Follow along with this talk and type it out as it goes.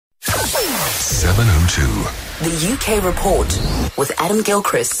7:02. The UK Report with Adam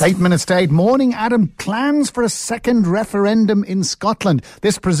Gilchrist. 8 minutes to 8. Morning, Adam. Plans for a second referendum in Scotland.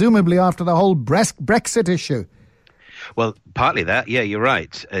 This presumably after the whole Brexit issue. Well, partly that, yeah, you're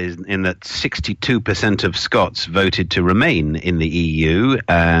right, in that 62% of Scots voted to remain in the EU,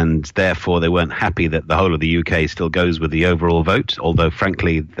 and therefore they weren't happy that the whole of the UK still goes with the overall vote, although,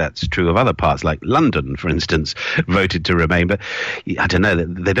 frankly, that's true of other parts, like London, for instance, voted to remain. But I don't know,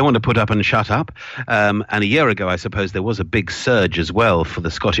 they don't want to put up and shut up. And a year ago, I suppose, there was a big surge as well for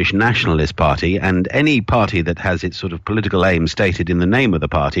the Scottish Nationalist Party, and any party that has its sort of political aim stated in the name of the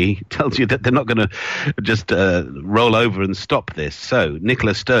party tells you that they're not going to just roll over and stop this. So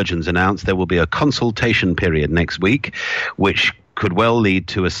Nicola Sturgeon's announced there will be a consultation period next week, which could well lead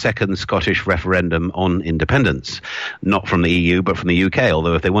to a second Scottish referendum on independence, not from the EU but from the UK,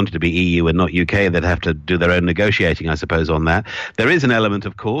 although if they wanted to be EU and not UK, they'd have to do their own negotiating, I suppose, on that. There is an element,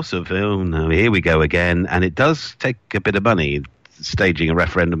 of course, of, oh no, here we go again, and it does take a bit of money, staging a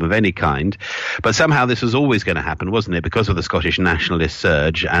referendum of any kind. But somehow this was always going to happen, wasn't it, because of the Scottish nationalist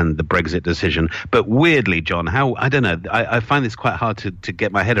surge and the Brexit decision. But weirdly, John, I don't know, I find this quite hard to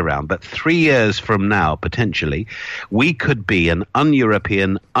get my head around, but 3 years from now, potentially, we could be an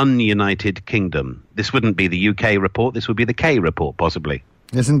un-European, un-United kingdom. This wouldn't be the UK report, this would be the K report, possibly.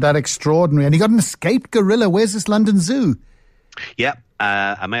 Isn't that extraordinary? And he got an escaped gorilla. Where's this London Zoo? Yep.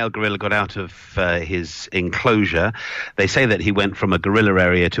 A male gorilla got out of his enclosure. They say that he went from a gorilla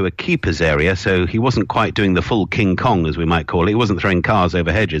area to a keeper's area, so he wasn't quite doing the full King Kong, as we might call it. He wasn't throwing cars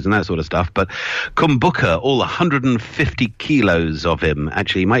over hedges and that sort of stuff. But Kumbuka, all 150 kilos of him,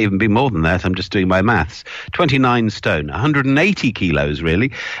 actually, he might even be more than that, I'm just doing my maths, 29 stone, 180 kilos, really.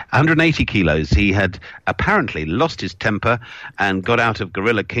 180 kilos. He had apparently lost his temper and got out of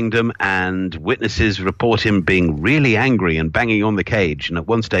Gorilla Kingdom, and witnesses report him being really angry and banging on the cage. And at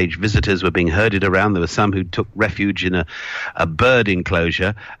one stage, visitors were being herded around. There were some who took refuge in a bird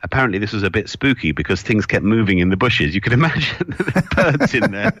enclosure. Apparently, this was a bit spooky because things kept moving in the bushes. You could imagine birds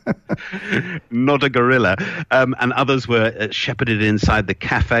in there, not a gorilla. And others were shepherded inside the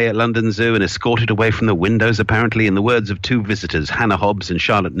cafe at London Zoo and escorted away from the windows, apparently. In the words of two visitors, Hannah Hobbs and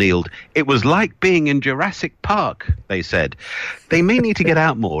Charlotte Neild, it was like being in Jurassic Park, they said. They may need to get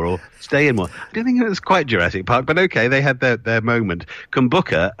out more or stay in more. I don't think it was quite Jurassic Park, but okay, they had their moment.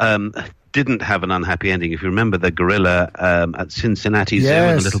 Kumbuka didn't have an unhappy ending. If you remember the gorilla at Cincinnati Zoo,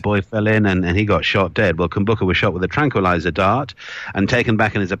 and the little boy fell in and he got shot dead. Well, Kumbuka was shot with a tranquilizer dart and taken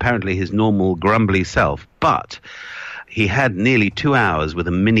back and is apparently his normal grumbly self. But he had nearly 2 hours with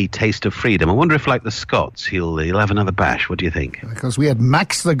a mini taste of freedom. I wonder if, like the Scots, he'll have another bash. What do you think? Because we had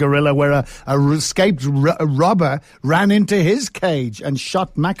Max the gorilla, where a escaped robber ran into his cage and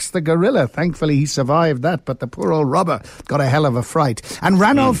shot Max the gorilla. Thankfully, he survived that, but the poor old robber got a hell of a fright. And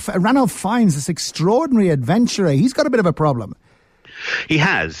Ranulph Fiennes, this extraordinary adventurer, he's got a bit of a problem. He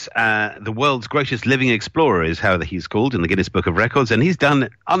has. The world's greatest living explorer is how he's called in the Guinness Book of Records, and he's done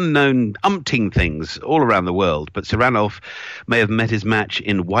unknown umpteen things all around the world. But Sir Ranulph may have met his match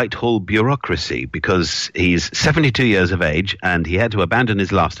in Whitehall bureaucracy because he's 72 years of age and he had to abandon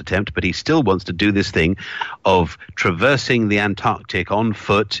his last attempt, but he still wants to do this thing of traversing the Antarctic on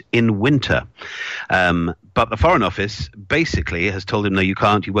foot in winter. But the Foreign Office basically has told him, no, you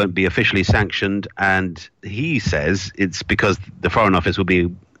can't, you won't be officially sanctioned. And he says it's because the Foreign Office will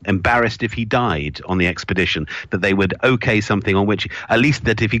be embarrassed if he died on the expedition, that they would okay something on which, at least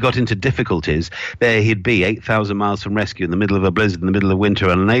that if he got into difficulties, there he'd be 8,000 miles from rescue in the middle of a blizzard, in the middle of winter,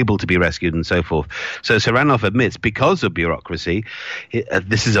 unable to be rescued and so forth. So Sir Ranulph admits, because of bureaucracy,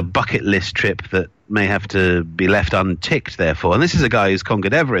 this is a bucket list trip that may have to be left unticked, therefore. And this is a guy who's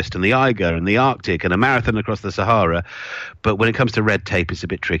conquered Everest and the Eiger and the Arctic and a marathon across the Sahara. But when it comes to red tape, it's a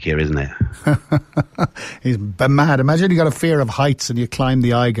bit trickier, isn't it? He's mad. Imagine you got a fear of heights and you climb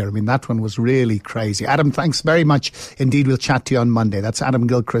the Eiger. I mean, that one was really crazy. Adam, thanks very much. Indeed, we'll chat to you on Monday. That's Adam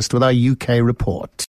Gilchrist with our UK report.